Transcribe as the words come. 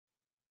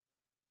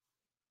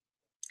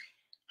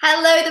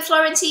Hello, the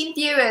Florentine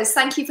viewers.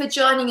 Thank you for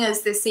joining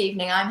us this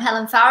evening. I'm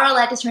Helen Farrell,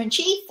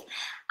 Editor-in-Chief,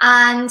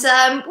 and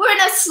we're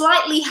in a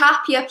slightly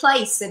happier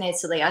place in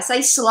Italy. I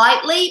say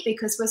slightly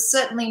because we're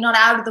certainly not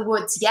out of the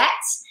woods yet,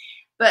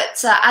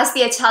 but as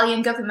the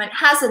Italian government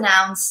has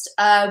announced,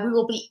 we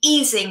will be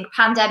easing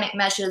pandemic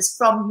measures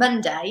from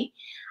Monday,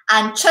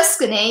 and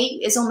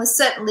Tuscany is almost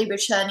certainly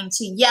returning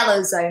to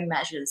yellow zone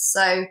measures.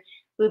 So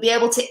we'll be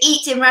able to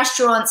eat in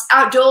restaurants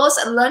outdoors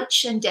at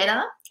lunch and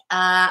dinner.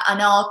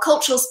 And our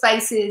cultural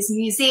spaces,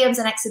 museums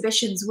and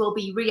exhibitions will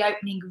be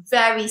reopening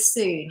very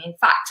soon. In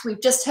fact, we've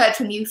just heard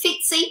from the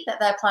Uffizi that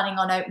they're planning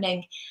on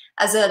opening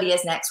as early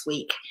as next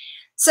week.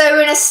 So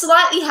we're in a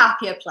slightly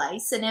happier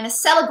place, and in a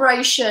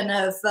celebration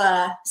of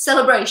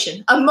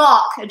a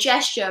mark, a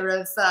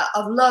gesture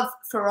of love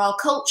for our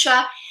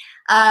culture,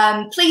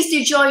 please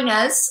do join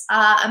us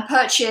and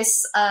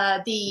purchase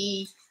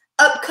the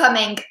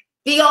upcoming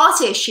The Art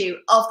issue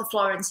of the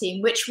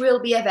Florentine, which will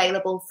be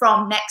available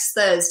from next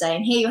Thursday.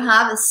 And here you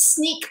have a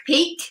sneak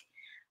peek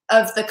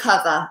of the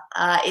cover.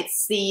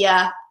 It's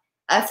a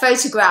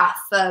photograph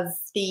of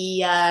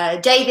the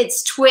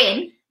David's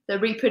twin, the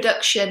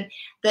reproduction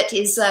that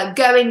is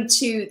going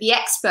to the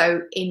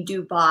expo in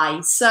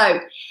Dubai. So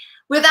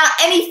without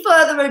any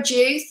further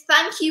ado,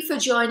 thank you for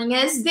joining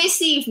us.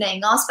 This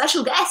evening, our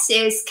special guest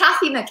is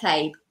Kathy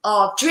McCabe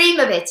of Dream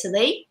of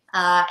Italy,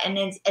 an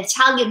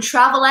Italian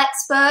travel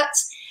expert,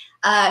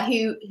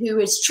 who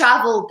has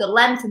travelled the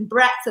length and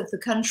breadth of the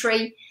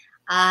country,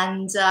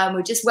 and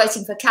we're just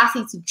waiting for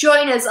Kathy to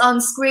join us on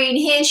screen.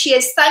 Here she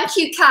is. Thank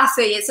you,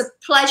 Kathy. It's a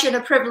pleasure and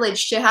a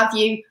privilege to have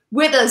you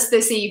with us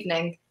this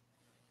evening.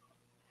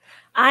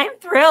 I'm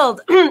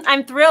thrilled.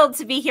 I'm thrilled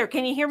to be here.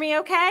 Can you hear me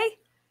okay?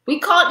 We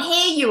can't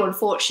hear you,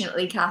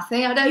 unfortunately,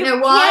 Kathy. I don't know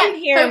why. You can't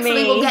hear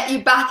Hopefully me. We'll get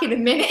you back in a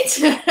minute.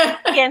 You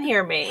can't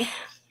hear me.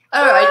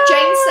 All right,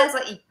 Jane says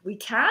that we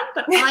can,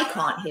 but I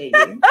can't hear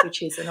you,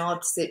 which is an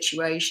odd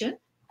situation.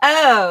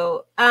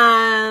 Oh,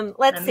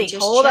 let's see.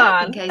 Hold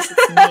on. In case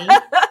it's me.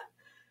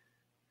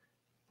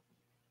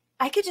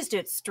 I could just do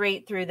it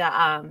straight through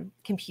the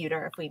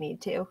computer if we need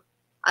to.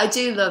 I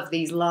do love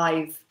these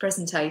live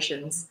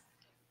presentations.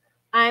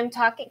 I'm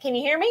talking. Can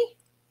you hear me?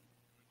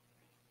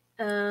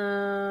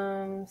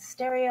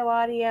 Stereo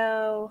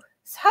audio.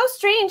 How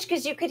strange,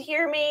 because you could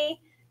hear me.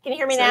 Can you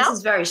hear me now? This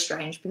is very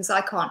strange because I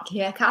can't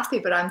hear Kathy,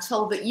 but I'm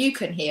told that you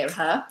can hear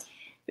her,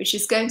 which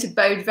is going to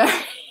bode very,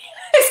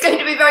 it's going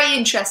to be very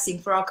interesting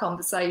for our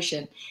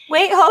conversation.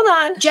 Wait, hold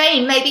on.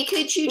 Jane, maybe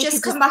could you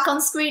just come back on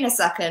screen a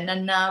second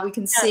and we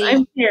can see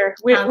I'm here.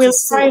 We'll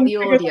sort the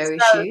audio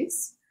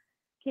issues.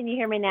 Can you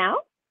hear me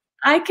now?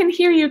 I can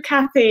hear you,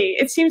 Kathy.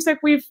 It seems like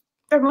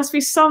there must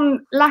be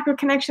some lack of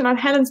connection on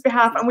Helen's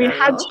behalf, and we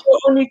had you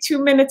only 2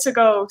 minutes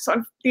ago.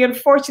 So the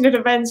unfortunate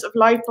events of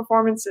live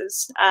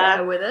performances.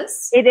 Bear with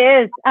us. It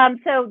is.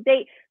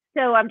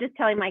 So I'm just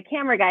telling my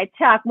camera guy,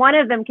 Chuck, one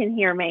of them can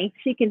hear me.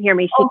 She can hear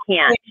me. She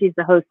can't. She's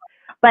the host.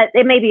 But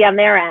it may be on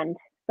their end.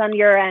 It's on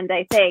your end,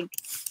 I think.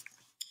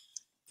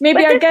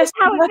 Maybe our guests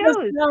how it let us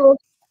know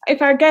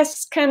if our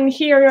guests can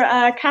hear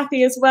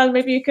Kathy as well.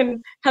 Maybe you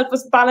can help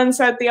us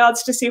balance out the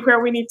odds to see where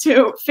we need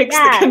to fix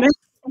the connection.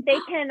 They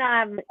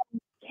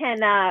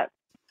can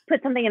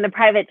put something in the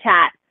private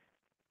chat.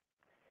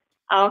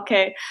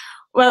 Okay.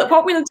 Well,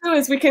 what we'll do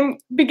is we can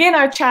begin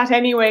our chat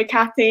anyway,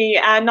 Kathy,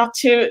 not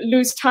to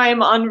lose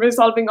time on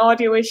resolving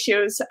audio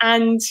issues.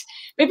 And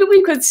maybe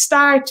we could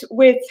start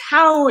with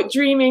how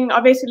Dreaming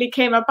of Italy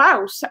came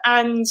about,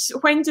 and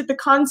when did the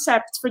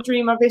concept for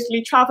Dream of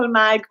Italy Travel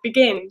Mag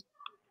begin?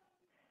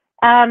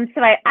 So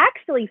I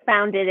actually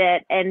founded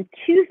it in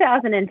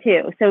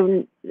 2002.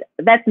 So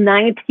that's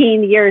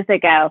 19 years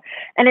ago.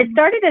 And it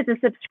started as a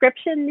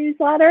subscription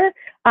newsletter,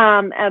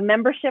 a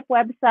membership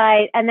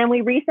website. And then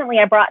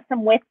I brought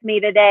some with me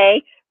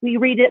today. We've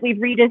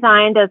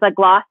redesigned as a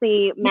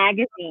glossy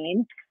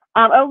magazine.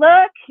 Oh,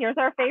 look, here's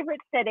our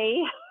favorite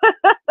city.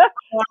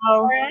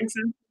 Wow.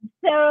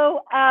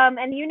 So,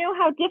 and you know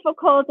how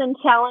difficult and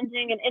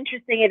challenging and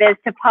interesting it is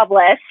to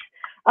publish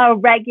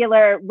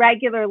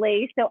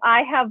regularly. So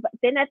I have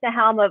been at the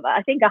helm of,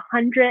 I think,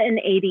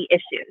 180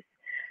 issues.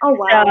 Oh,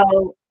 wow.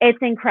 So it's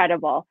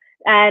incredible.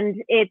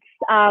 And it's,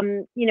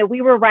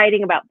 we were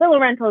writing about villa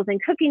rentals and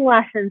cooking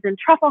lessons and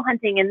truffle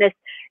hunting and this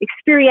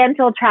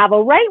experiential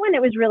travel right when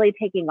it was really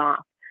taking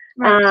off.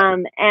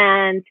 Right.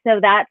 And so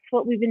that's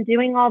what we've been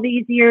doing all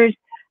these years.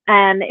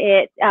 And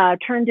it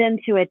turned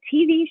into a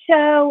TV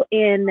show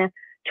in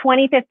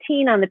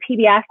 2015 on the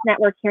PBS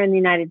network here in the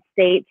United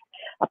States.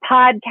 A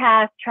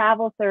podcast,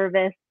 travel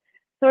service,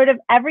 sort of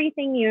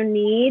everything you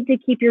need to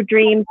keep your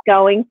dreams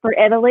going for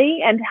Italy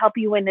and to help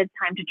you when it's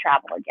time to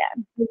travel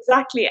again.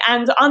 Exactly.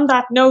 And on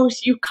that note,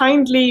 you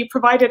kindly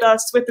provided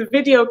us with a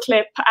video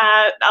clip,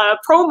 a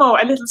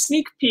promo, a little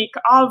sneak peek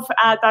of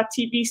that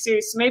TV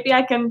series. So maybe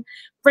I can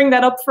bring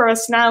that up for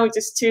us now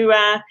just to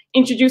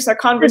introduce our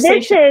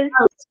conversation.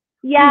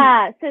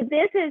 So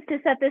this is to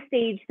set the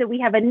stage. So we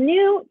have a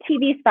new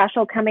TV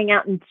special coming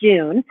out in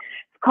June.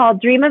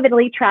 Called Dream of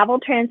Italy, Travel,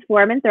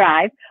 Transform, and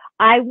Thrive.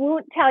 I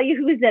won't tell you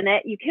who's in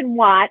it. You can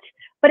watch.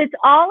 But it's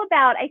all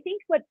about, I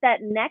think, what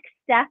that next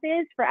step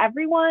is for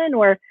everyone,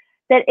 or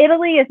that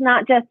Italy is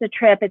not just a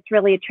trip, it's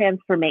really a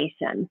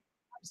transformation.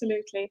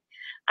 Absolutely.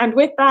 And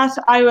with that,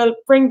 I will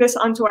bring this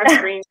onto our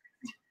screen.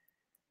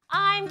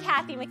 I'm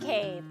Kathy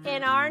McCabe.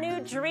 In our new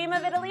Dream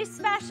of Italy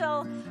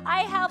special,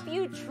 I help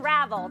you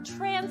travel,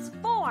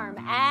 transform,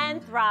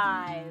 and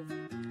thrive.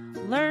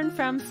 Learn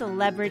from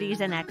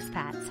celebrities and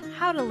expats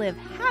how to live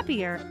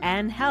happier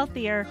and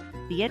healthier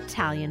the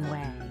Italian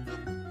way.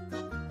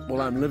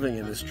 Well, I'm living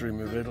in this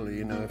dream of Italy.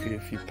 You know, if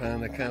you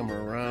pan the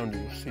camera around,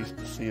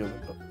 you'll see a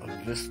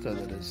vista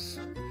that is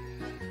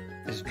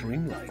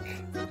dreamlike.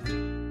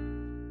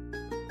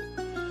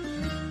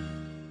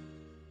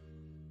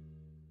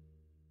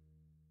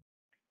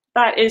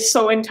 That is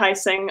so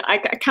enticing. I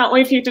can't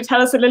wait for you to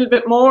tell us a little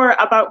bit more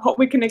about what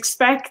we can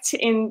expect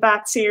in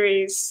that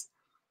series.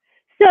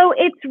 So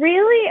it's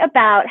really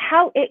about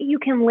how you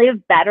can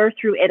live better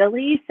through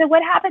Italy. So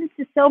what happens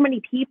to so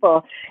many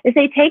people is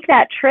they take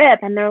that trip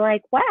and they're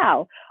like,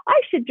 wow,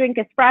 I should drink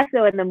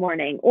espresso in the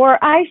morning,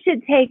 or I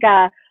should take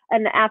an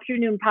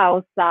afternoon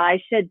pausa. I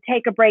should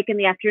take a break in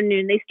the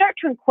afternoon. They start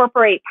to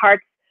incorporate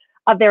parts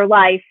of their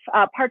life,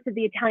 parts of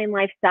the Italian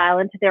lifestyle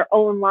into their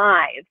own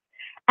lives.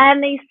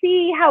 And they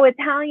see how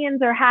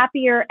Italians are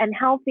happier and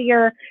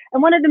healthier.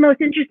 And one of the most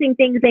interesting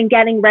things in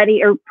getting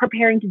ready or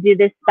preparing to do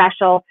this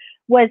special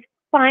was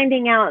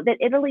finding out that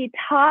Italy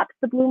tops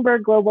the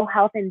Bloomberg Global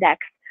Health Index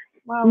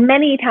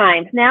many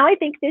times. Now I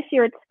think this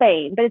year it's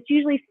Spain, but it's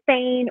usually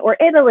Spain or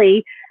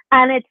Italy.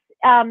 And it's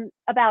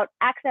about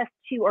access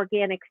to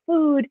organic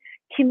food,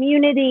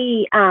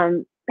 community,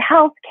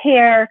 health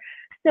care.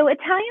 So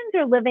Italians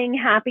are living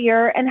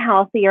happier and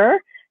healthier.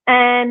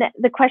 And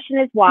the question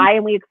is why,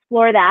 and we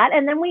explore that.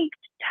 And then we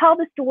tell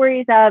the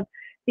stories of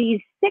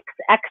these 6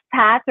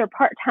 expats or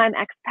part-time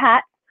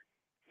expats.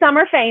 Some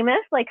are famous,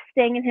 like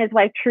Sting and his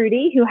wife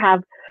Trudy, who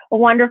have a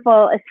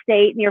wonderful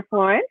estate near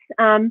Florence.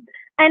 And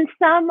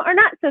some are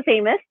not so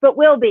famous, but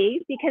will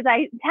be, because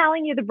I'm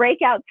telling you, the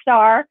breakout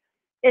star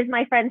is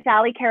my friend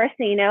Sally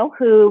Carasino,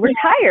 who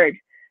retired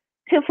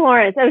to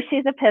Florence. Oh,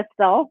 she's a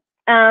pistol.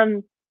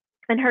 And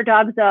her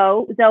dog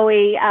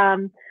Zoe,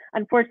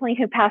 unfortunately,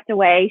 who passed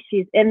away.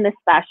 She's in the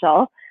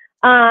special.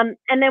 And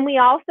then we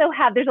also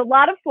have, there's a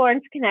lot of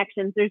Florence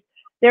connections.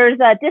 There's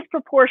a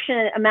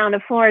disproportionate amount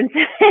of Florence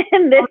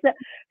in this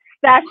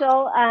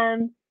special.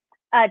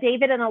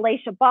 David and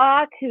Alicia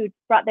Bach, who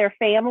brought their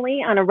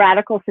family on a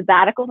radical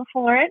sabbatical to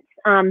Florence.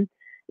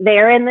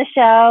 They're in the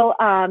show.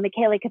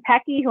 Michele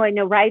Capecchi, who I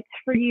know writes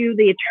for you,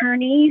 the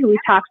attorney who we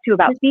talked to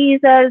about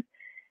visas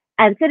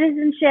and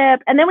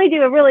citizenship. And then we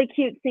do a really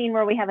cute scene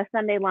where we have a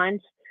Sunday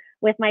lunch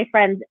with my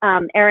friends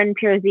Erin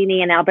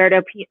Pirazzini and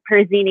Alberto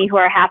Pirazzini, who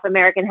are half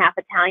American, half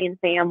Italian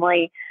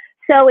family.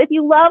 So if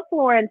you love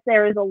Florence,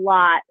 there is a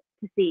lot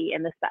to see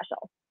in the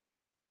special.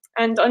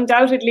 And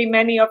undoubtedly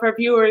many of our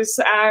viewers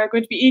are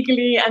going to be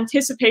eagerly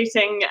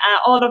anticipating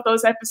all of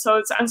those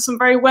episodes, and some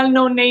very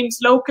well-known names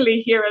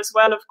locally here as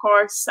well, of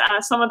course.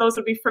 Some of those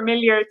will be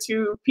familiar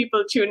to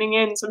people tuning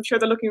in, so I'm sure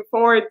they're looking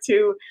forward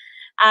to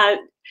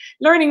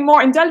learning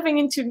more and delving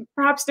into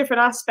perhaps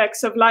different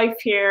aspects of life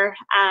here.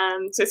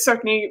 So it's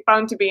certainly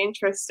bound to be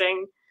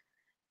interesting.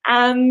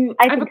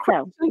 I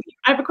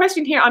have a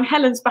question here on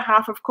Helen's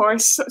behalf, of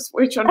course,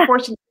 which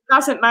unfortunately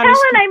hasn't managed.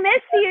 Helen, I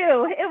miss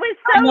you. It was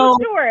so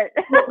short.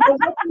 We're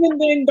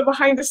working in the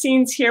behind the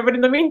scenes here, but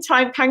in the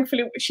meantime,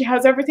 thankfully, she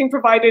has everything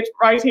provided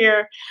right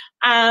here.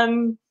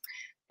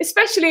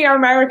 Especially our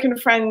American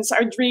friends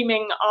are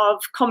dreaming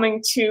of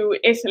coming to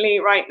Italy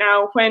right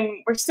now,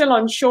 when we're still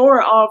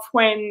unsure of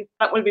when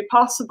that will be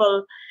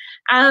possible.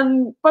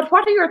 But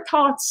what are your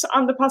thoughts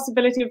on the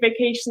possibility of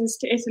vacations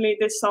to Italy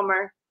this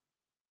summer?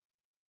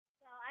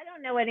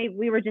 Know any,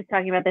 we were just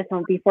talking about this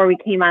one before we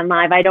came on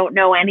live. I don't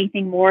know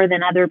anything more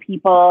than other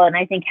people, and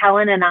I think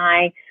Helen and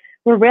I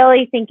were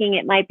really thinking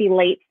it might be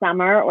late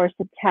summer or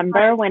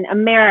September when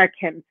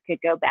Americans could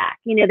go back.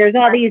 You know, there's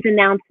all these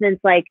announcements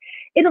like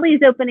Italy's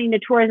opening to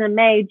tourism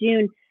May,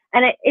 June,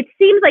 and it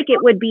seems like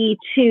it would be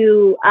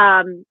to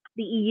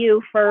the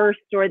EU first,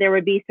 or there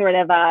would be sort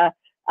of a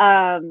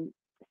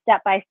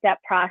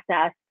step-by-step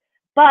process.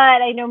 But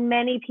I know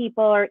many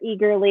people are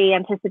eagerly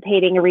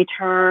anticipating a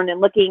return and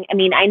looking. I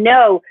mean, I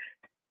know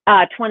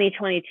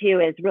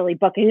 2022 is really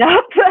booking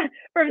up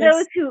for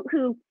those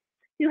who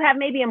have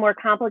maybe a more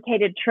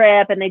complicated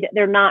trip and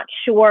they're not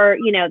sure,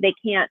 you know, they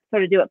can't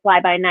sort of do it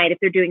fly by night. If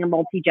they're doing a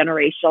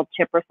multi-generational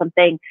trip or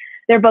something,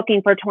 they're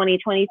booking for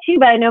 2022.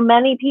 But I know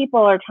many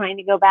people are trying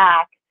to go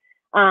back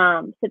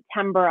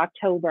September,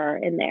 October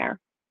in there.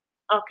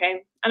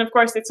 Okay. And of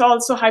course, it's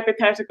also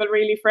hypothetical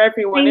really for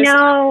everyone. I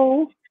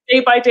know.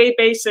 Day-by-day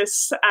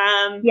basis.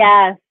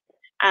 Yes.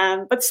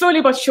 But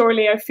slowly but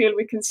surely, I feel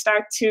we can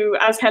start to,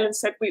 as Helen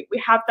said, we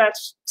have that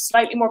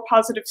slightly more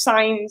positive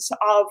signs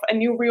of a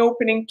new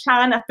reopening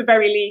plan at the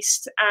very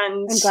least.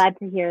 And I'm glad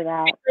to hear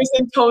that. Fingers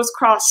and toes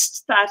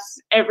crossed that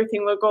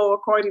everything will go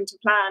according to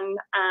plan.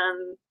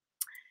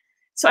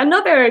 So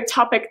another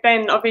topic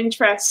then of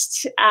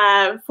interest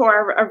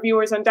for our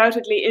viewers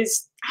undoubtedly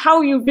is how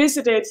you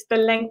visited the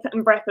length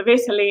and breadth of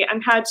Italy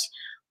and had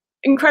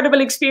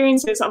incredible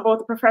experiences on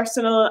both a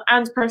professional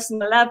and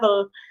personal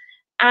level.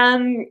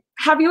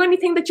 Have you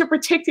anything that you're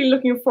particularly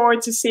looking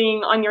forward to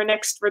seeing on your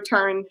next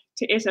return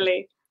to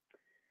Italy?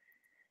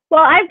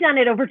 Well, I've done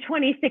it over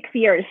 26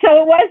 years,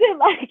 so it wasn't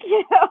like,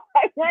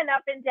 I went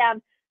up and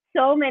down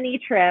so many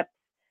trips,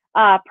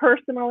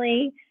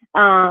 personally,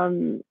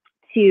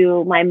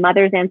 to my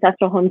mother's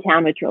ancestral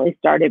hometown, which really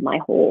started my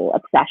whole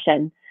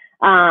obsession.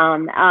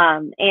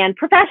 And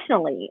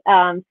professionally,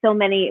 so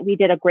many, we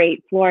did a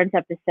great Florence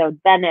episode,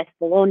 Venice,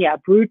 Bologna,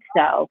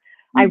 Abruzzo.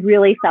 I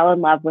really fell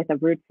in love with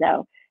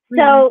Abruzzo.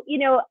 So,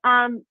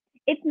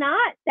 it's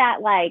not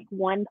that like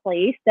one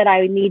place that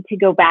I need to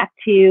go back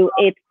to.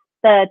 It's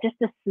just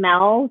the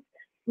smells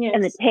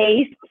and the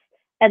tastes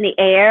and the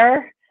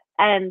air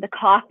and the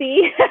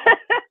coffee.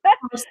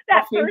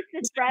 That first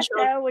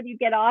espresso when you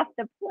get off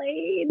the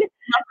plane.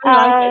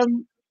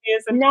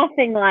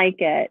 Nothing like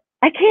it.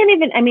 I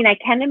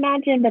can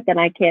imagine, but then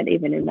I can't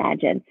even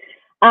imagine.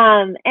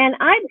 And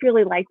I'd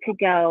really like to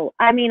go.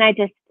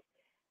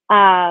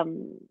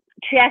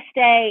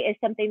 Trieste is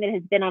something that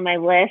has been on my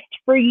list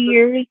for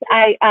years.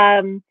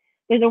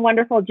 There's a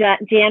wonderful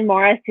Jan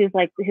Morris, who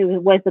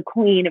was the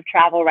queen of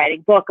travel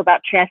writing, book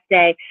about Trieste.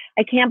 I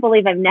can't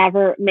believe I've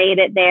never made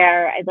it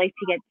there. I'd like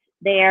to get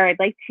there. I'd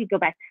like to go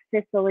back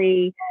to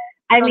Sicily.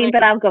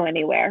 But I'll go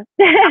anywhere.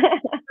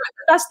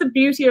 That's the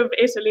beauty of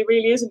Italy,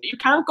 really, isn't it? You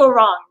can't go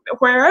wrong.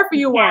 Wherever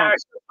you are,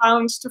 you're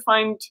bound to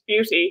find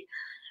beauty,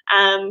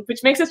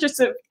 which makes it just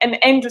an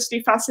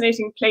endlessly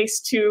fascinating place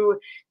to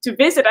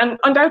visit, and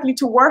undoubtedly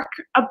to work.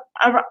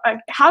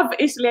 Have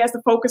Italy as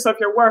the focus of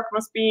your work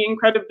must be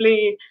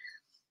incredibly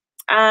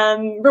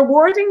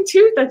rewarding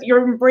too, that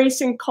you're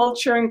embracing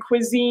culture and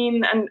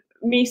cuisine and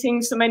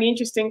meeting so many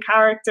interesting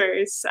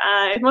characters.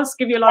 It must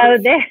give you a lot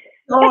of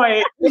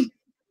joy.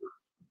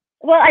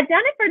 Well, I've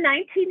done it for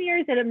 19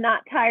 years and I'm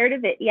not tired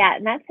of it yet.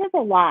 And that says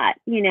a lot,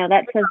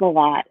 that says a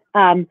lot.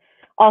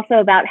 Also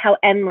about how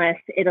endless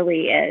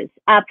Italy is,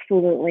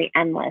 absolutely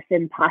endless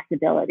in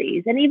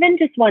possibilities. And even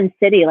just one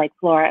city like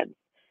Florence,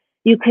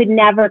 you could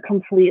never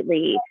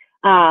completely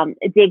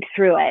dig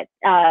through it.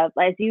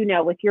 As you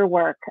know, with your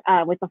work,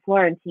 with the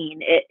Florentine,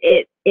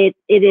 it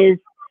is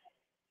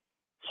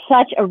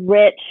such a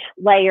rich,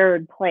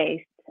 layered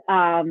place.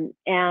 And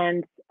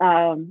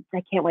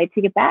I can't wait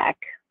to get back.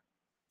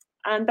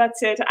 And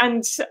that's it.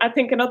 And I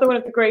think another one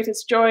of the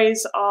greatest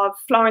joys of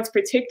Florence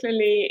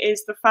particularly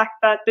is the fact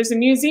that there's a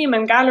museum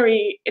and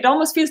gallery. It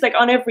almost feels like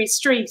on every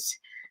street.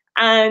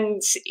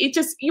 And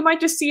you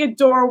might just see a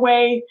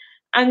doorway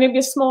and maybe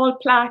a small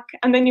plaque,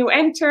 and then you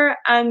enter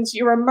and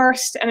you're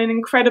immersed in an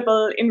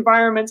incredible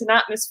environment and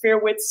atmosphere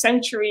with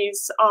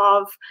centuries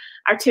of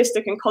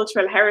artistic and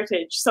cultural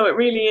heritage. So it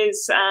really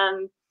is,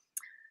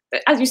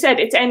 as you said,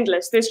 it's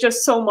endless. There's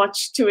just so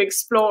much to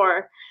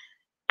explore.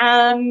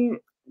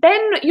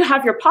 Then you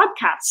have your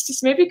podcast.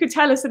 Just maybe you could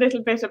tell us a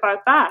little bit about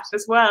that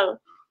as well.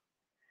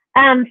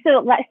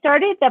 So I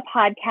started the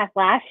podcast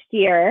last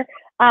year.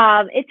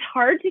 It's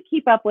hard to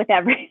keep up with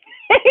everything.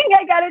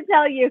 I got to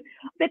tell you,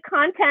 the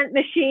content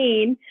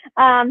machine.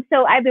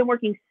 So I've been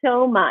working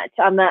so much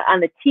on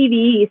the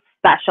TV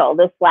special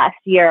this last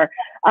year,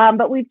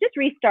 but we've just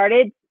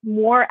restarted.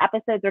 More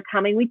episodes are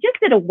coming. We just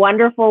did a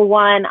wonderful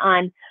one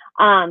on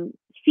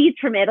Seeds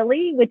from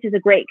Italy, which is a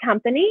great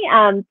company,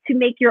 to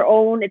make your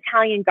own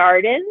Italian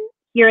garden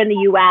here in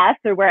the US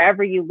or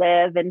wherever you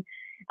live. And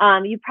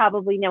you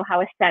probably know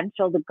how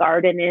essential the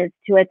garden is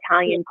to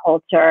Italian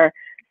culture.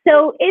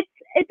 So it's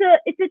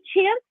a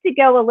chance to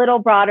go a little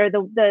broader.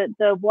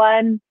 The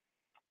one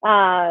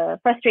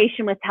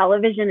frustration with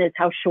television is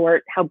how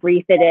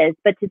brief it is,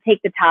 but to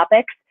take the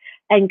topics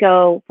and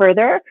go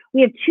further.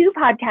 We have 2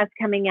 podcasts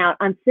coming out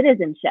on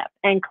citizenship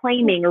and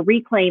claiming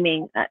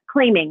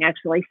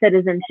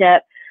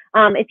citizenship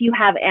if you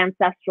have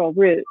ancestral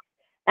roots.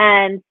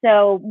 And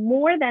so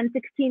more than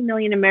 16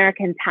 million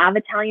Americans have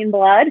Italian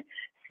blood.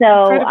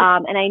 So,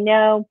 and I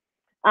know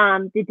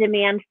the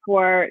demand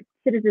for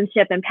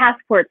citizenship and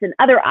passports and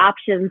other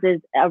options is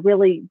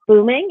really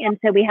booming. And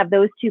so we have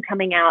those 2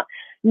 coming out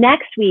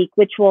next week,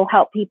 which will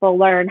help people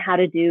learn how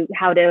to,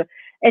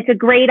 it's a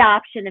great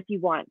option if you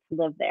want to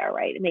live there,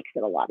 right? It makes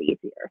it a lot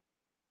easier.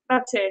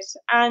 That's it.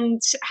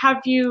 And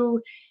have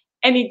you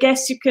any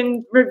guests you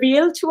can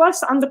reveal to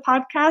us on the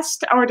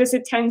podcast, or does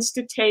it tend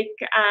to take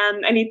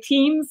any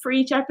theme for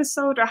each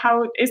episode, or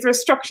how is there a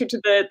structure to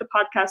the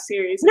podcast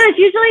series? No, it's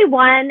usually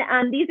one.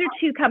 These are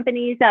 2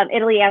 companies,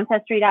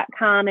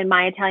 ItalyAncestry.com and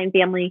My Italian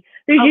Family.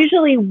 There's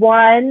usually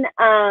one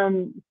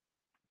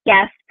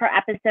guest per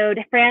episode.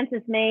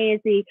 Frances May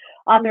is the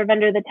author of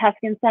Under the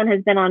Tuscan Sun,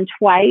 has been on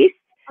twice.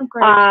 Oh,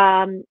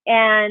 great.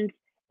 And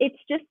it's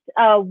just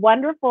a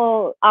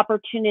wonderful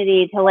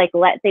opportunity to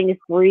let things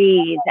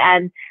breathe,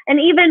 and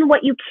even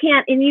what you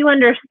can't, and you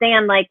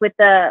understand, like with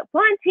the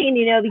Florentine,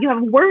 you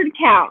have a word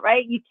count,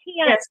 right? You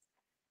can't,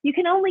 you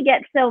can only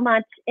get so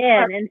much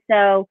in. And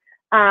so,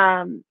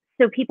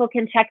 so people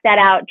can check that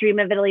out,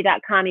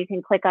 dreamofitaly.com. You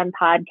can click on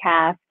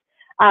podcast.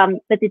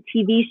 But the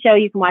TV show,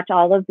 you can watch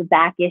all of the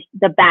back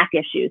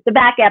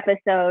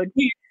episodes.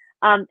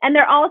 And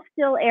they're all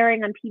still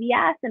airing on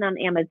PBS and on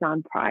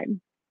Amazon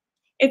Prime.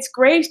 It's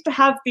great to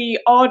have the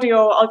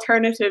audio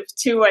alternative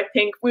too. I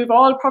think we've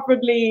all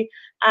probably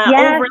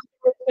over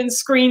in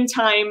screen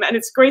time, and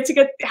it's great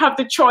to have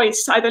the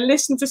choice, either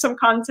listen to some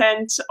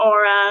content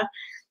or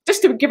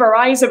just to give our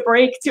eyes a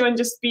break too, and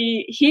just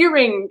be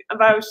hearing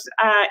about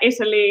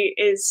Italy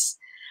is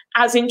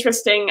as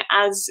interesting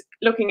as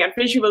looking at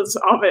visuals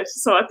of it.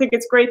 So I think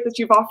it's great that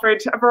you've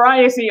offered a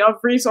variety of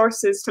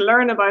resources to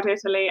learn about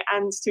Italy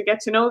and to get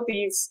to know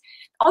these.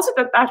 Also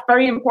that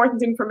very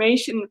important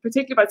information,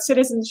 particularly about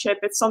citizenship,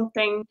 it's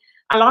something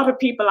a lot of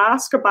people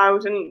ask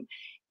about and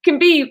can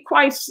be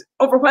quite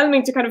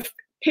overwhelming to kind of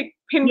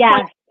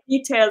pinpoint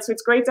details. So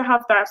it's great to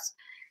have that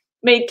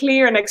made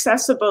clear and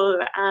accessible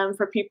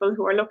for people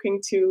who are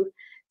looking to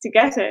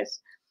get it.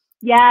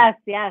 Yes,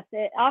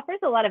 it offers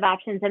a lot of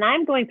options, and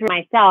I'm going through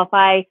myself.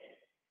 I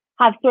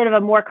have sort of a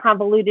more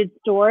convoluted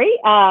story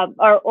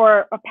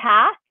or a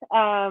path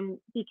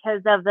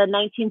because of the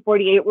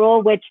 1948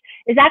 rule, which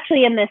is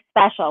actually in this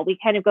special. We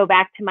kind of go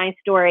back to my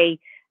story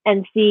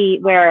and see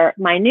where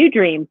my new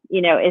dream,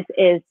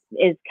 is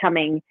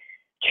coming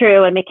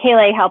true. And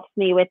Michele helps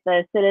me with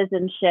the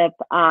citizenship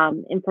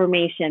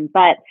information,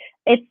 but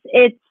it's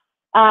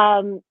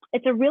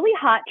a really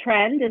hot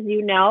trend, as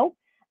you know.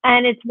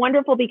 And it's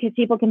wonderful because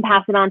people can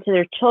pass it on to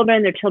their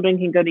children. Their children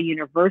can go to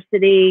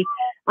university.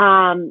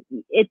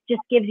 It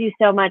just gives you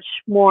so much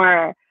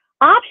more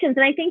options.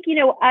 And I think,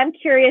 I'm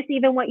curious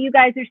even what you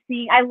guys are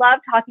seeing. I love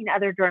talking to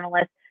other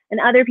journalists and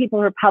other people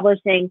who are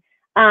publishing,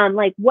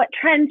 like what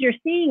trends you're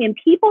seeing. And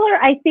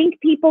I think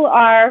people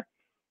are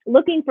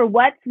looking for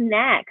what's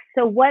next.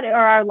 So what are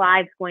our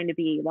lives going to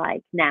be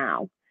like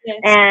now? Yes.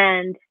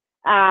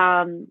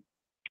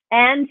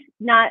 And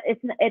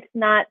it's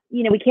not,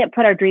 we can't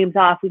put our dreams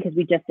off because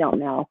we just don't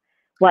know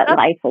what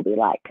life will be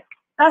like.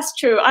 That's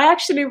true. I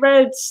actually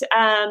read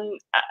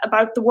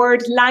about the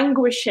word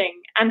languishing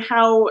and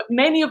how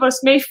many of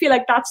us may feel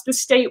like that's the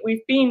state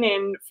we've been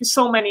in for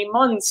so many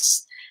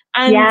months.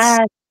 And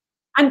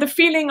the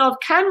feeling of,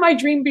 can my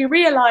dream be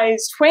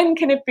realized? When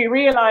can it be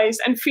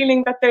realized? And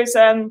feeling that there's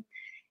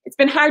it's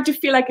been hard to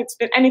feel like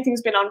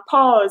anything's been on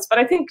pause, but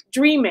I think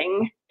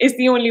dreaming is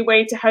the only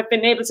way to have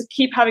been able to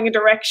keep having a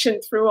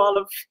direction through all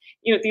of,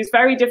 these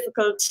very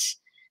difficult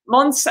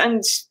months.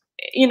 And,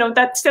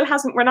 that still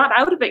we're not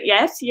out of it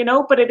yet,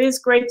 but it is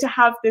great to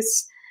have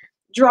this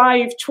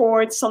drive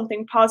towards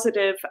something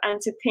positive and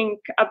to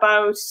think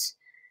about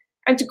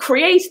and to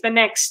create the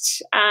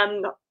next,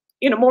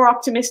 more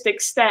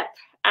optimistic step.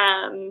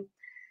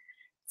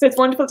 So it's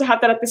wonderful to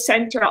have that at the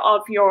center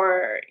of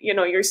your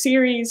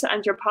series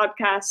and your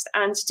podcast,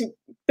 and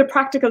the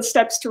practical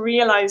steps to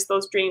realize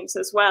those dreams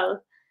as well.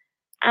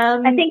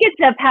 I think it's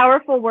a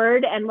powerful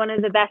word, and one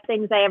of the best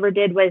things I ever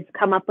did was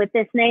come up with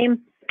this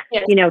name.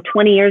 Yes.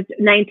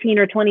 19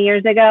 or 20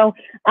 years ago,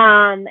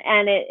 and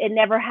it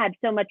never had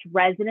so much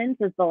resonance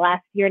as the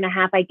last year and a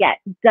half. I get,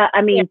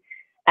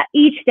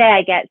 each day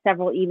I get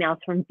several emails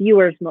from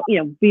viewers,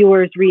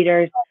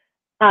 readers,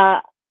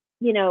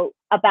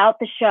 about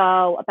the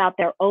show, about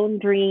their own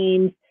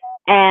dreams.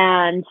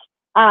 And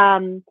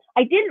I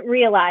didn't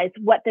realize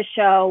what the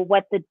show,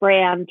 what the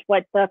brand,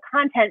 what the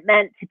content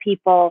meant to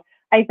people.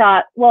 I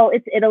thought, well,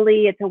 it's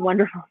Italy. It's a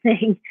wonderful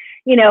thing.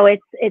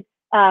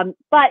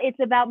 But it's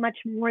about much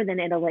more than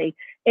Italy.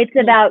 It's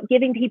about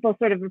giving people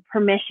sort of a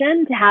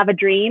permission to have a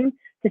dream,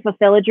 to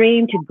fulfill a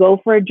dream, to go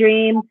for a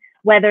dream,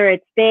 whether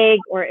it's big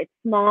or it's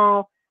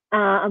small.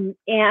 And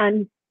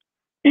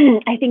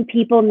I think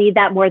people need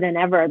that more than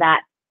ever,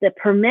 that the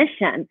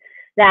permission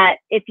that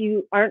if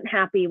you aren't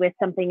happy with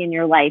something in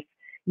your life,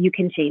 you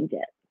can change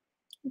it.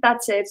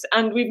 That's it.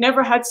 And we've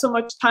never had so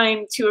much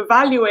time to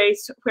evaluate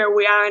where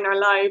we are in our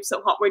lives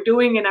and what we're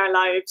doing in our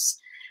lives.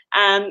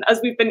 And as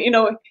we've been,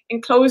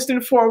 enclosed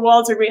in four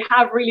walls, we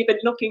have really been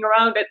looking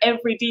around at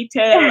every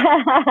detail.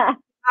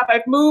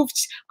 I've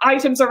moved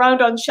items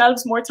around on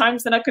shelves more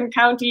times than I can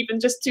count, even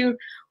just to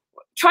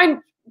try and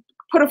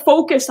put a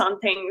focus on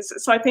things.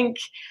 So I think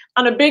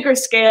on a bigger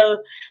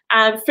scale,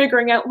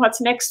 figuring out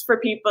what's next for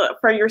people,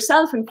 for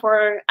yourself and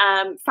for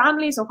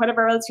families or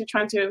whatever else you're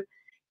trying to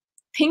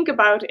think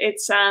about,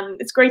 it's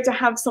great to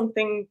have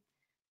something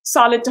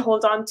solid to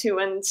hold on to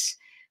and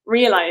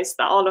realize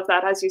that all of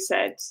that, as you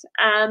said.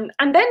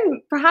 And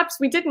then perhaps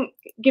we didn't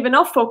give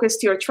enough focus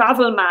to your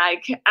travel mag,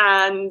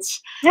 and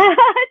it's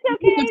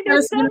okay.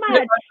 There's so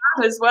much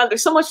as well.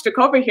 There's so much to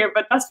cover here,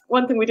 but that's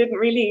one thing we didn't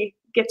really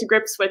get to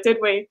grips with, did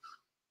we?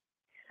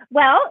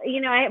 Well,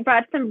 I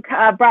brought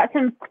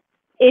some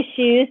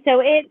issues.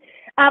 So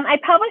I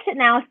publish it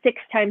now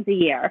 6 times a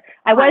year.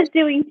 I was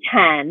doing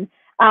 10,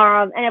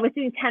 and I was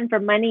doing 10 for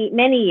many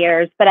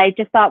years. But I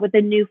just thought with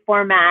the new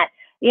format,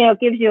 it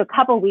gives you a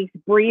couple weeks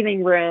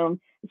breathing room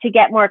to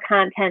get more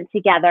content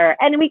together.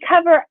 And we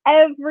cover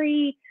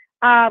every.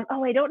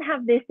 I don't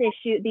have the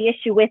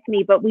issue with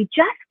me, but we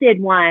just did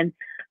one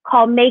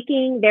called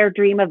 "Making Their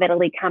Dream of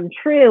Italy Come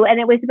True," and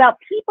it was about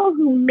people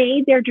who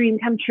made their dream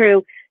come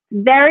true.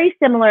 Very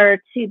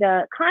similar to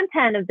the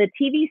content of the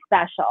TV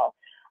special.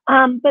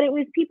 But it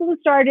was people who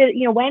started,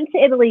 went to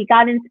Italy,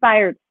 got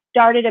inspired,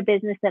 started a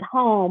business at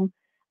home.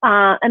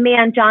 A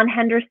man, John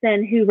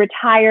Henderson, who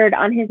retired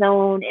on his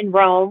own in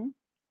Rome.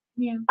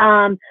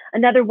 Yeah.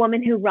 Another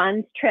woman who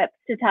runs trips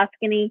to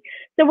Tuscany.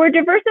 So we're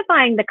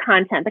diversifying the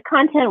content. The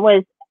content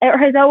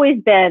has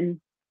always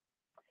been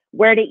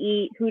where to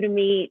eat, who to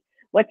meet,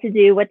 what to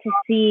do, what to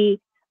see,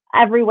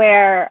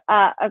 everywhere,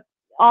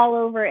 all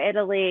over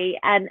Italy,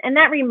 and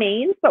that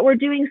remains. But we're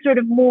doing sort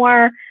of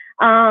more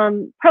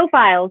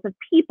profiles of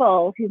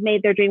people who've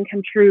made their dream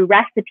come true,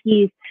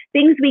 recipes,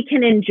 things we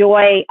can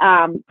enjoy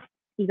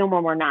even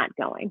when we're not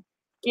going.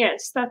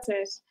 Yes, that's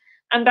it.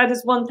 And that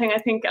is one thing I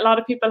think a lot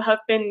of people have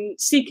been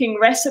seeking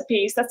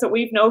recipes. That's what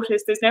we've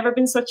noticed. There's never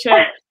been such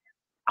a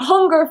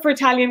hunger for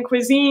Italian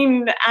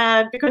cuisine,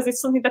 because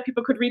it's something that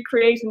people could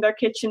recreate in their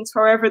kitchens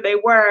wherever they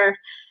were.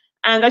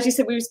 And as you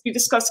said, we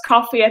discussed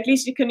coffee. At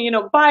least you can,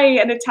 buy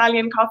an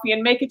Italian coffee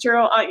and make it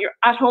your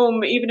at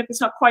home, even if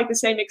it's not quite the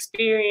same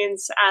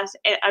experience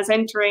as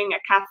entering a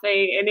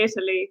cafe in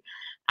Italy.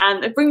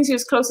 And it brings you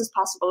as close as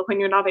possible when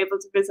you're not able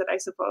to visit, I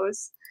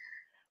suppose.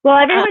 Well,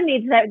 everyone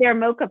needs their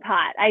mocha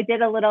pot. I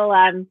did a little,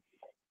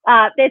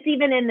 it's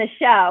even in the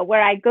show,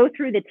 where I go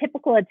through the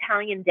typical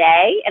Italian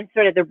day and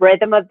sort of the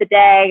rhythm of the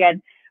day.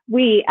 And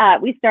we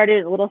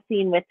started a little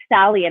scene with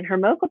Sally and her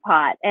mocha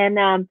pot.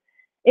 And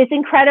it's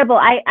incredible.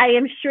 I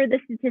am sure the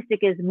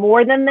statistic is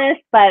more than this,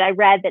 but I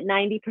read that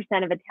 90%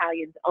 of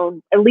Italians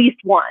own at least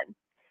one.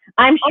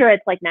 I'm sure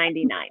it's like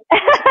 99.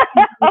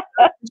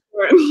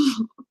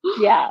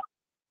 Yeah.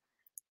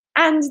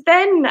 And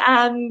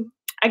then,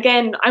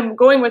 again, I'm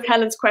going with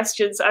Helen's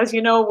questions. As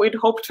you know, we'd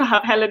hoped to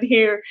have Helen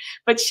here,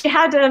 but she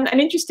had an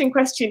interesting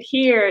question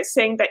here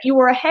saying that you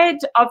were ahead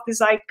of the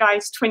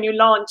zeitgeist when you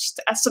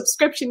launched a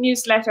subscription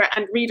newsletter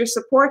and reader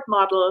support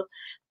model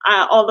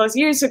all those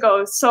years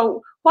ago.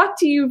 So what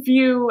do you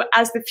view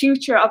as the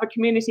future of a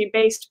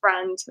community-based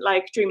brand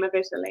like Dream of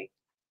Italy?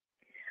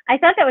 I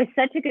thought that was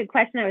such a good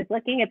question. I was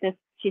looking at this.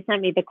 She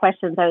sent me the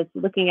questions. I was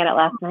looking at it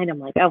last night. I'm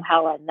like, oh,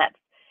 Helen, that's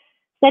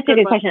such a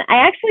good question. I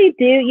actually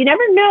do. You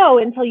never know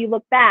until you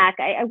look back.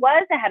 I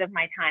was ahead of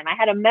my time. I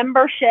had a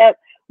membership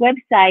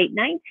website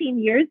 19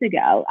 years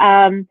ago,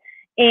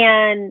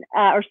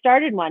 or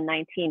started one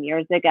 19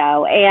 years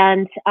ago.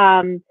 And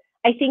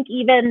I think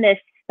even this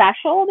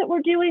special that we're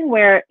doing,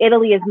 where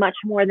Italy is much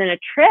more than a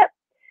trip,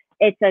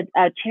 it's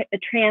a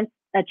chance,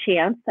 I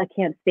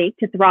can't speak,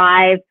 to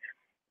thrive,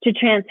 to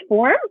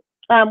transform.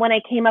 When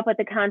I came up with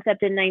the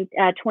concept in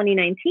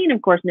 2019,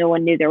 of course, no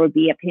one knew there would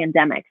be a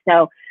pandemic.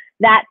 So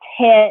that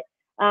hit,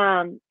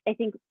 I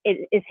think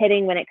it is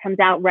hitting when it comes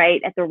out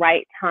right at the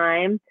right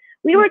time.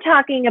 We were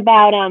talking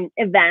about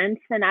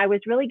events, and I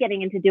was really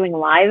getting into doing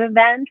live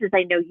events, as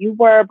I know you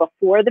were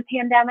before the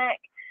pandemic.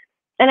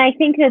 And I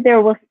think that there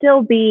will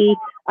still be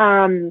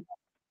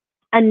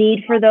a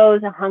need for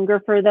those, a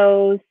hunger for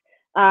those,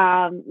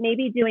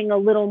 maybe doing a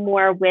little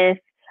more with,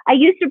 I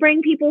used to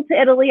bring people to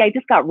Italy. I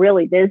just got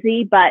really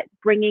busy, but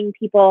bringing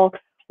people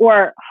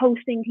or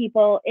hosting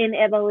people in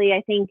Italy,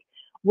 I think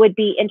would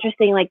be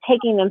interesting, like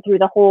taking them through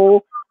the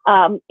whole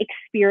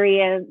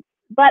experience.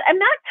 But I'm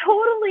not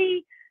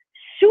totally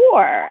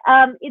sure.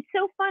 It's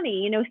so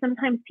funny,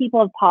 sometimes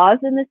people have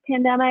paused in this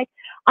pandemic.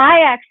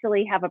 I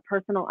actually have a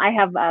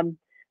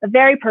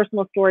very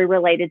personal story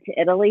related to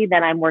Italy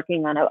that I'm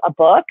working on a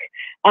book.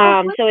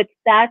 So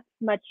that's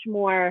much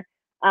more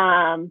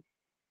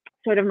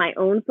sort of my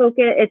own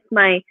focus. It's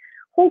my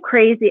whole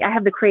I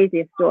have the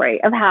craziest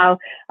story of how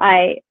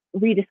I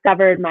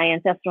rediscovered my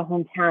ancestral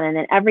hometown and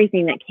then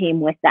everything that came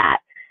with that.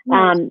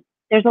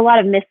 There's a lot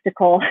of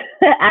mystical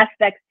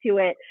aspects to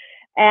it.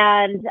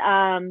 And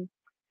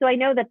so I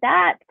know that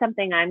that's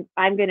something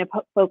I'm going to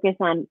focus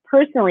on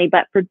personally,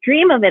 but for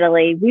Dream of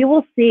Italy, we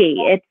will see.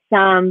 It's,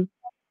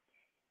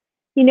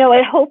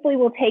 it hopefully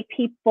will take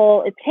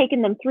people, it's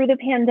taken them through the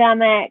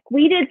pandemic.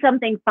 We did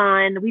something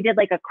fun. We did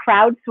like a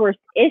crowdsourced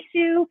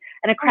issue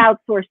and a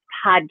crowdsourced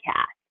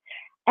podcast.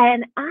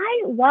 And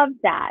I love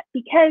that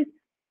because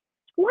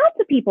lots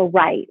of people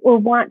write or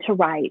want to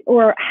write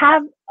or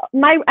have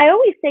I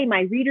always say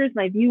my readers,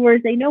 my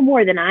viewers, they know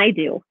more than I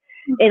do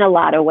in a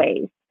lot of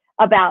ways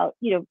about,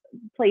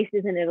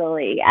 places in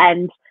Italy.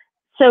 And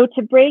so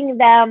to bring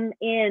them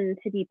in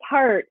to be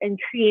part in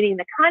creating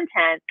the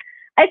content,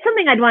 it's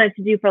something I'd wanted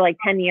to do for like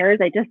 10 years.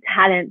 I just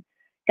hadn't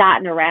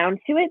gotten around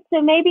to it.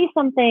 So maybe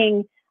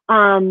something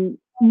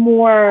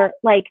more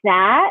like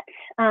that.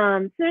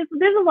 So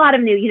there's a lot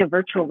of new,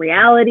 virtual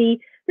reality.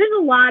 There's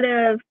a lot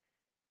of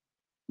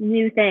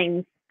new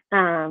things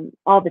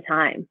all the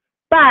time.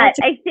 But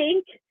I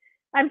think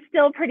I'm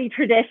still pretty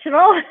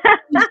traditional,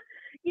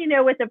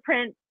 with the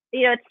print.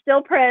 It's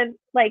still print,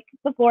 like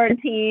the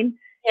Florentine.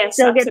 Yes,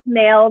 still gets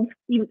mailed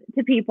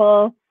to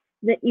people.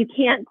 That you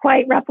can't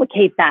quite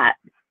replicate that.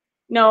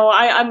 No,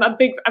 I'm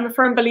a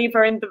firm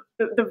believer in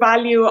the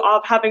value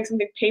of having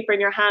something paper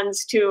in your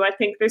hands too. I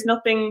think there's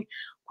nothing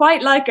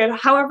quite like it.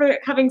 However,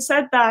 having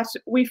said that,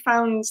 we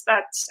found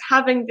that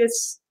having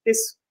this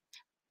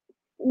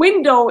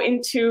window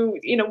into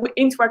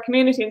our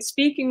community and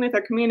speaking with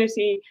our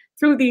community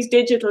through these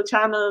digital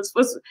channels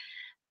was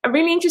a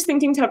really interesting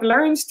thing to have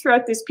learned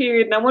throughout this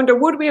period. And I wonder,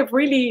 would we have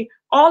really,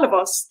 all of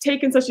us,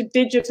 taken such a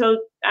digital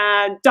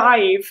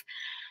dive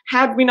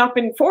had we not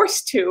been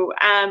forced to?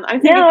 I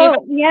think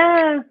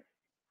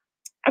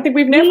I think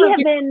we've never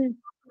been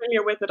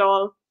familiar with it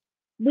all.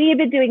 We have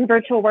been doing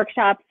virtual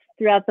workshops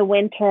throughout the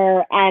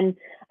winter, and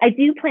I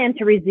do plan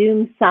to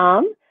resume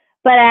some,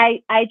 but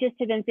I just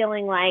have been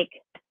feeling like,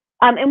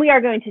 and we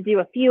are going to do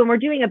a few, and we're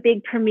doing a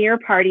big premiere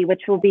party,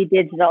 which will be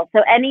digital.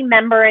 So any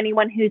member,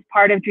 anyone who's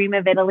part of Dream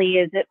of Italy,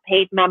 is a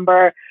paid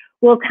member,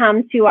 will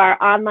come to our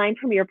online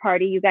premiere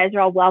party. You guys are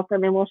all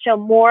welcome, and we'll show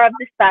more of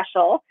the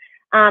special.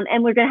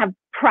 And we're going to have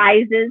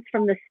prizes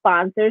from the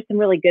sponsors, some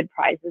really good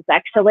prizes,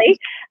 actually.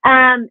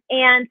 And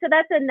so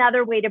that's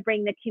another way to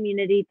bring the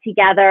community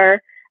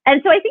together.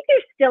 And so I think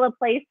there's still a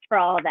place for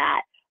all of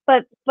that.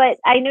 But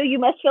I know you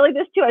must feel like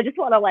this too. I just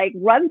want to like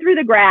run through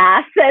the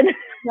grass and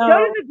go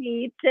to the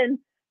beach and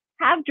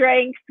have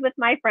drinks with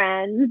my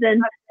friends.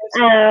 And,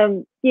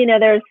 you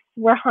know,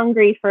 we're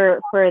hungry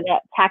for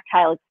that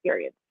tactile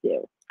experience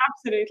too.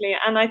 Absolutely.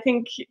 And I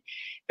think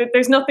that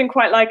there's nothing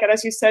quite like it,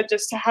 as you said,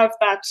 just to have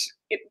that,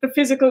 the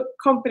physical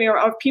company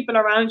or people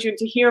around you, and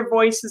to hear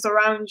voices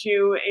around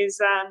you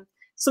is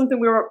something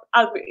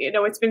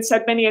it's been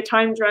said many a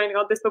time during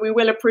all this, but we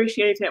will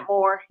appreciate it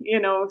more,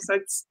 so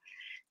it's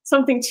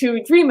something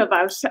to dream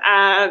about.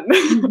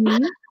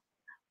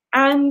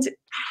 And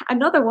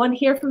another one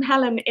here from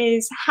Helen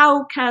is,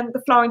 how can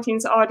the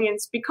Florentines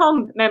audience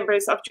become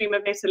members of Dream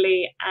of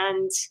Italy?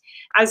 And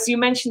as you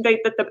mentioned,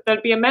 that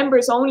there'll be a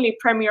members only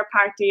premiere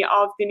party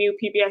of the new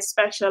PBS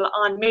special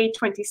on May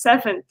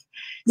 27th.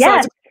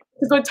 Yes. So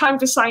it's a good time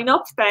to sign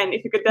up then,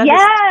 if you could.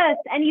 Yes,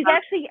 and you've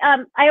actually,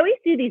 I always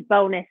do these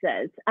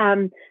bonuses.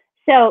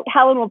 So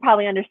Helen will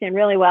probably understand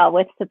really well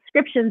with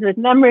subscriptions, with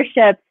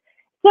memberships.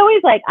 It's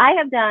always like, I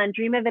have done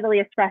Dream of Italy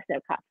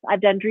espresso cups.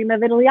 I've done Dream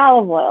of Italy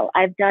olive oil.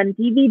 I've done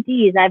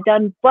DVDs. I've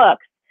done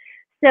books.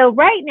 So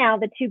right now,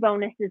 the two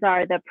bonuses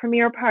are the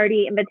premiere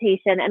party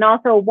invitation and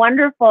also a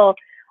wonderful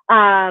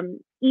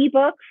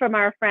ebook from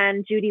our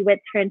friend Judy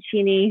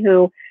Witz-Francini,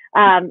 who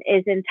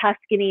is in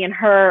Tuscany, and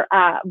her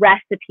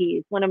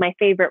recipes, one of my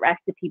favorite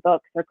recipe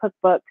books or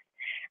cookbooks.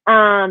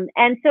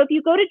 And so if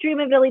you go to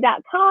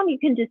dreamofitaly.com, you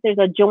can there's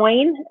a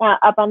join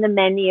up on the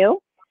menu.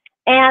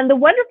 And the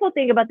wonderful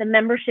thing about the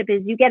membership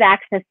is you get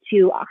access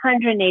to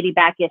 180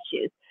 back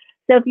issues.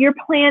 So if you're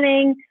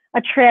planning a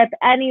trip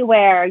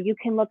anywhere, you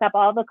can look up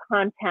all the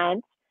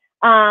content.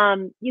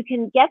 You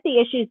can get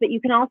the issues, but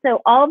you can also,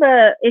 all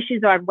the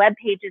issues are on web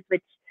pages,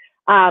 which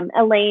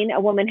Elaine,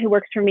 a woman who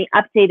works for me,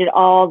 updated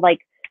all the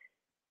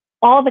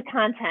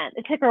content.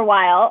 It took her a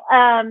while.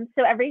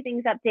 So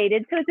everything's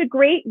updated. So it's a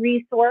great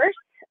resource.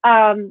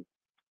 And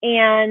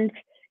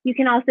you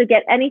can also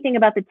get anything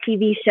about the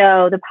TV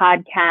show, the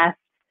podcast,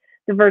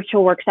 the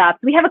virtual workshops.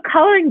 We have a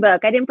coloring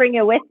book. I didn't bring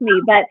it with me,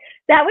 but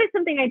that was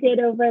something I did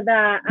over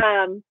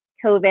the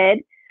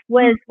COVID,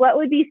 was what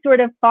would be sort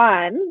of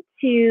fun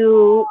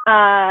to,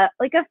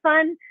 like a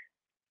fun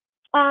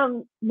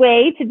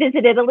way to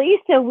visit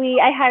Italy. So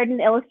I hired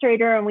an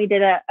illustrator and we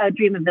did a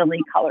Dream of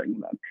Italy coloring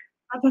book.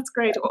 Oh, that's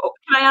great.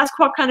 Can I ask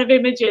what kind of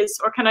images,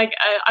 or can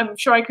I'm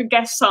sure I could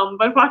guess some,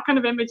 but what kind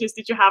of images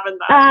did you have in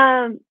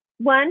that?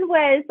 One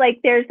was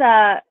like, there's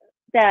a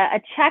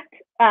checked,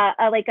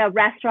 like a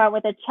restaurant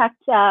with a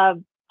checked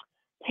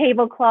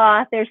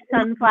tablecloth. There's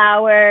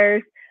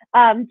sunflowers,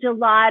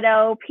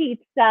 gelato,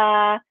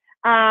 pizza,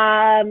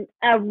 a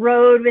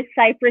road with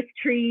cypress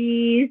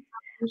trees,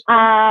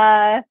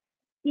 some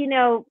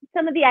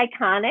of the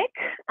iconic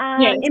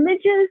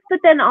images, but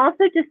then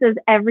also just those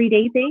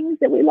everyday things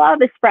that we love.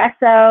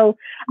 Espresso.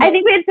 I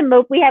think we had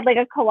we had like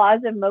a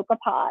collage of mocha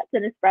pots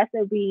and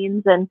espresso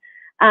beans and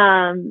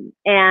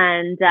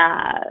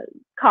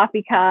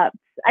coffee cups.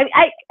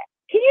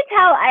 Can you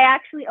tell I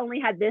actually only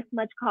had this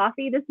much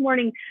coffee this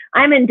morning?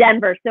 I'm in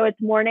Denver, so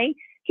it's morning.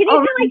 Can you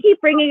tell I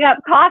keep bringing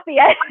up coffee?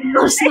 I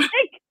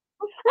think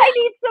I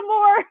need some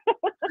more.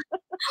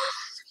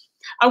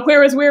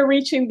 Whereas we're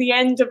reaching the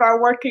end of our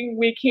working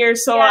week here,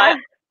 so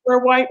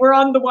we're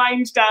on the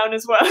wind down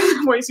as well.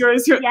 Whereas you're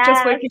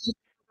just waking up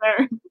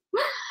there.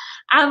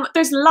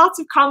 There's lots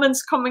of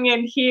comments coming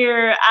in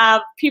here.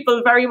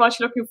 People very much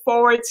looking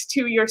forward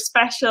to your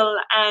special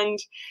and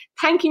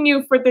thanking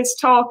you for this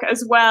talk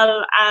as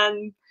well.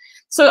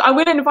 So I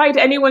will invite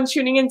anyone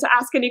tuning in to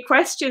ask any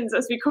questions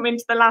as we come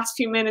into the last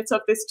few minutes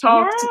of this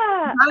talk.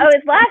 Yeah.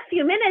 It's last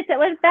few minutes. It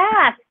went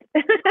fast.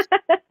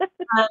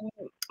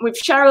 With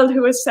Cheryl,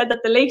 who has said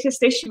that the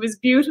latest issue is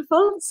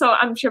beautiful. So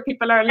I'm sure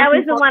people are. That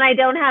was the one. I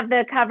don't have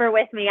the cover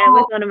with me. It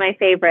was one of my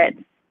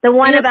favorites. The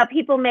one about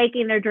people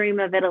making their dream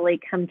of Italy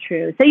come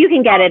true. So you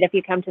can get it if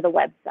you come to the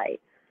website.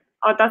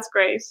 Oh, that's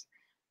great.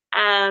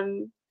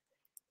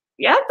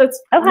 Yeah,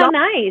 that's. Oh, how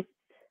nice.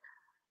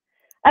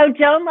 Oh,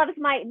 Joan loves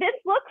this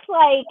looks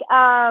like,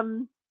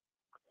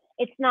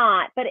 it's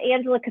not, but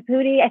Angela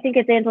Caputi, I think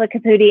it's Angela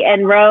Caputi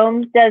in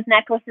Rome does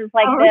necklaces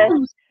like this.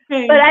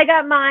 Okay. But I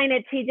got mine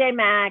at TJ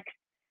Maxx,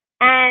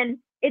 and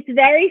it's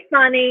very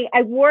funny.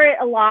 I wore it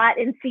a lot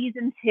in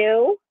season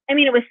 2. I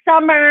mean, it was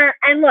summer,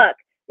 and look,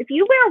 if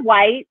you wear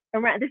white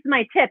around, this is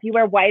my tip, you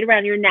wear white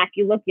around your neck,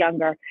 you look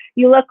younger,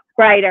 you look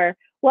brighter.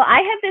 Well, I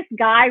have this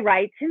guy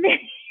write to me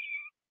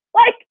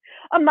like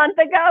a month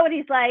ago, and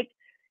he's like,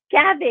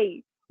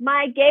 Kathy,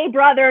 my gay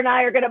brother and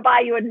I are going to buy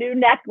you a new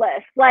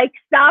necklace. Like,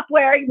 stop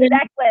wearing the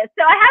necklace.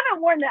 So I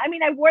haven't worn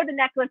I wore the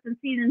necklace in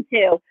season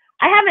 2.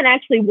 I haven't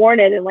actually worn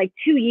it in like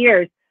 2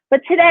 years.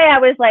 But today I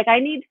was like, I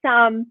need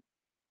something.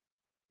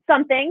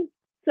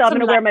 So I'm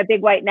going to wear my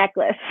big white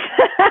necklace.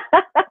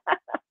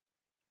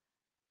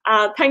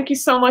 Thank you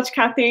so much,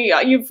 Kathy.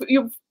 I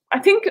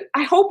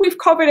hope we've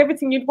covered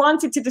everything you'd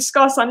wanted to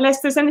discuss,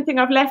 unless there's anything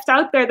I've left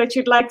out there that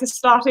you'd like to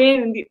slot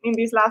in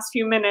these last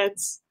few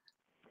minutes.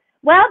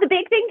 Well, the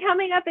big thing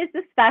coming up is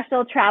the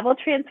special Travel,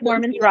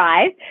 Transform, and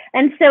Thrive.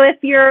 And so if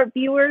your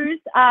viewers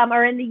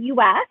are in the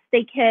U.S.,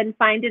 they can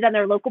find it on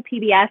their local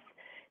PBS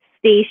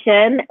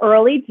station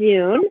early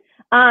June.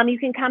 You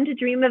can come to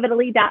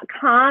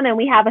dreamofitaly.com, and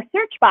we have a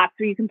search box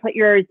where you can put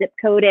your zip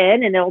code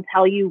in, and it'll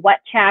tell you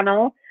what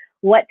channel,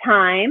 what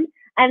time.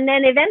 And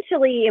then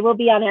eventually it will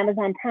be on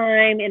Amazon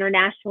Prime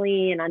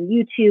internationally and on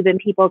YouTube, and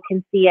people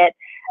can see it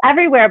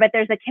everywhere. But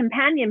there's a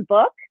companion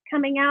book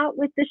coming out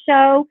with the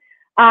show.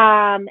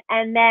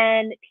 And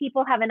then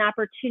people have an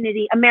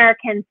opportunity,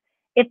 Americans,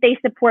 if they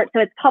support, so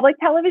it's public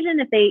television,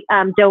 if they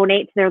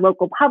donate to their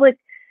local public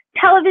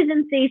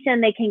television station,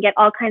 they can get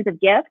all kinds of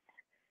gifts,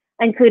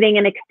 including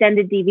an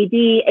extended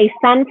DVD, a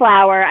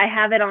sunflower. I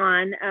have it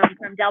on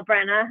from Del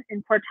Brenna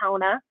in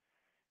Portona.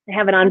 I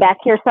have it on back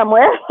here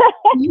somewhere.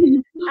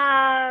 So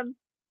I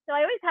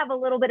always have a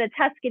little bit of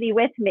Tuscany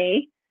with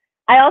me.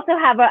 I also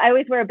have I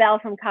always wear a bell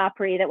from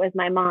Capri that was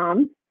my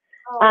mom's.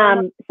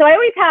 So I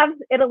always have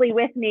Italy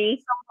with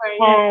me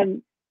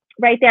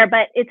right there,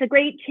 but it's a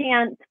great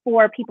chance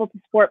for people to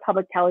support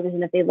public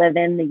television if they live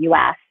in the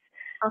U.S.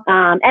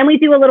 Okay. And we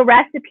do a little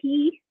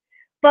recipe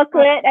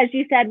booklet. As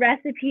you said,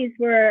 recipes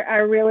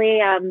are really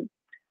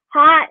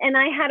hot, and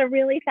I had a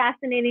really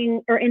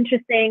fascinating or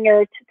interesting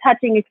or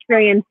touching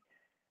experience.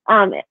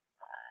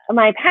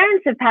 My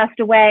parents have passed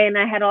away, and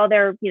I had all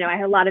their, I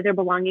had a lot of their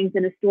belongings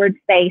in a storage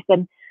space,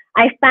 and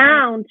I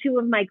found 2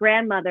 of my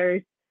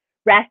grandmother's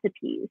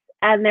recipes,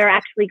 and they're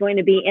actually going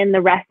to be in the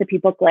recipe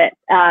booklet.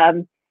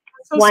 One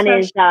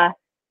is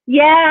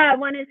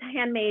one is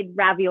handmade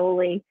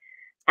ravioli,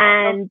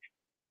 and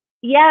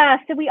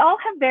so we all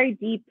have very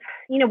deep,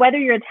 whether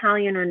you're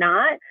Italian or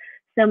not,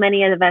 so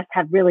many of us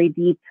have really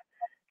deep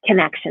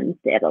connections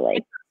to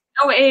Italy.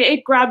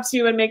 It grabs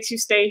you and makes you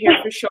stay here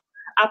for sure.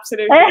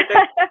 Absolutely.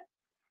 The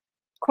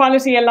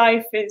quality of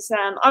life is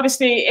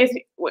obviously,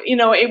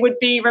 it would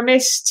be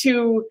remiss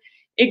to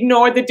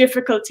ignore the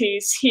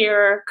difficulties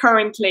here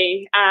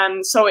currently.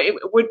 So it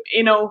would,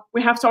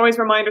 we have to always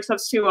remind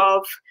ourselves too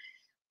of,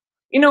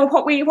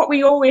 what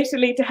we owe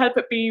Italy to help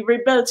it be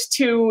rebuilt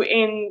too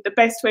in the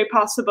best way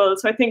possible.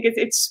 So I think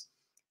it's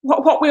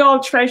what we all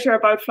treasure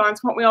about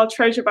Florence, what we all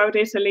treasure about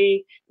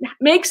Italy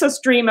makes us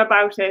dream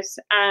about it,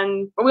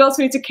 but we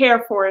also need to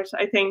care for it,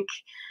 I think.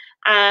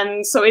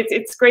 So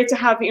it's great to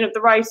have,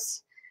 the right,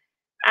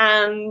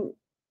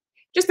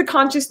 just the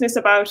consciousness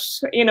about,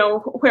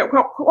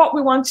 what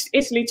we want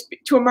Italy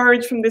to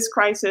emerge from this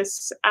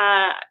crisis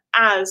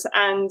as,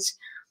 and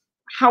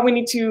how we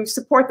need to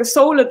support the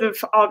soul of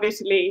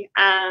Italy,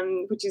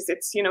 which is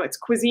its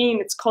cuisine,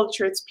 its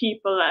culture, its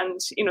people,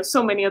 and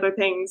so many other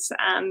things.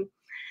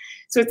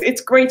 So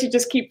it's great to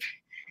just keep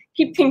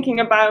thinking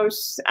about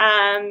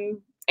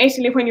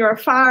Italy when you're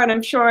afar, and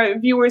I'm sure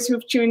viewers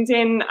who've tuned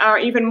in are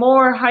even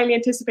more highly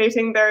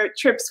anticipating their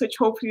trips, which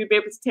hopefully you'll be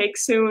able to take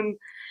soon.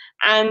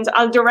 And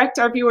I'll direct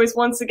our viewers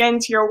once again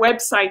to your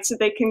website so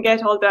they can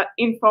get all that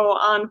info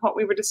on what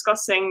we were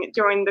discussing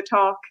during the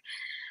talk.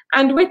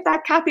 And with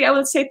that, Kathy, I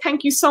will say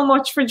thank you so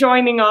much for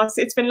joining us.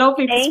 It's been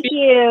lovely to speak.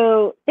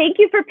 Thank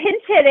you for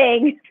pinch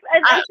hitting.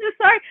 I'm so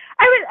sorry.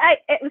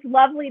 It was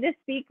lovely to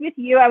speak with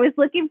you. I was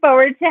looking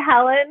forward to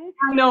Helen.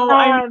 I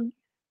know.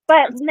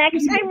 But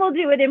next time we'll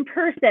do it in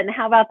person.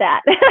 How about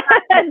that?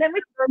 And then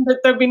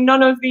there'll be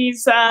none of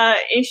these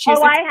issues.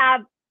 Oh,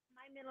 my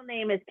middle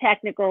name is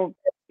Technical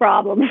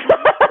Problems.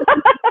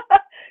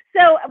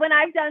 So when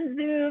I've done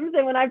Zooms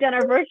and when I've done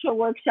our virtual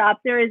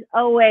workshops, there is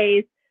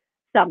always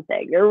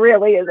something. There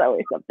really is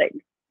always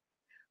something.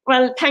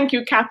 Well, thank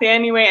you, Kathy,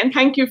 anyway, and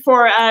thank you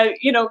for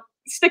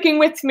sticking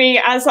with me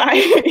as I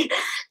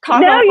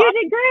caught up. No, you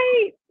did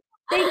great.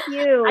 Thank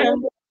you.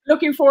 I'm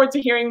looking forward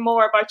to hearing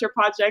more about your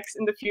projects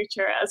in the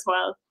future as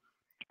well.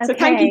 So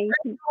thank you to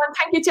everyone.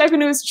 Thank you to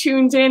everyone who's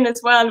tuned in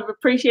as well. We've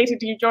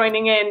appreciated you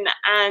joining in,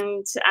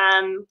 and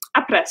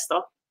a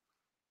presto.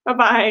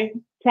 Bye-bye.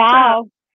 Ciao.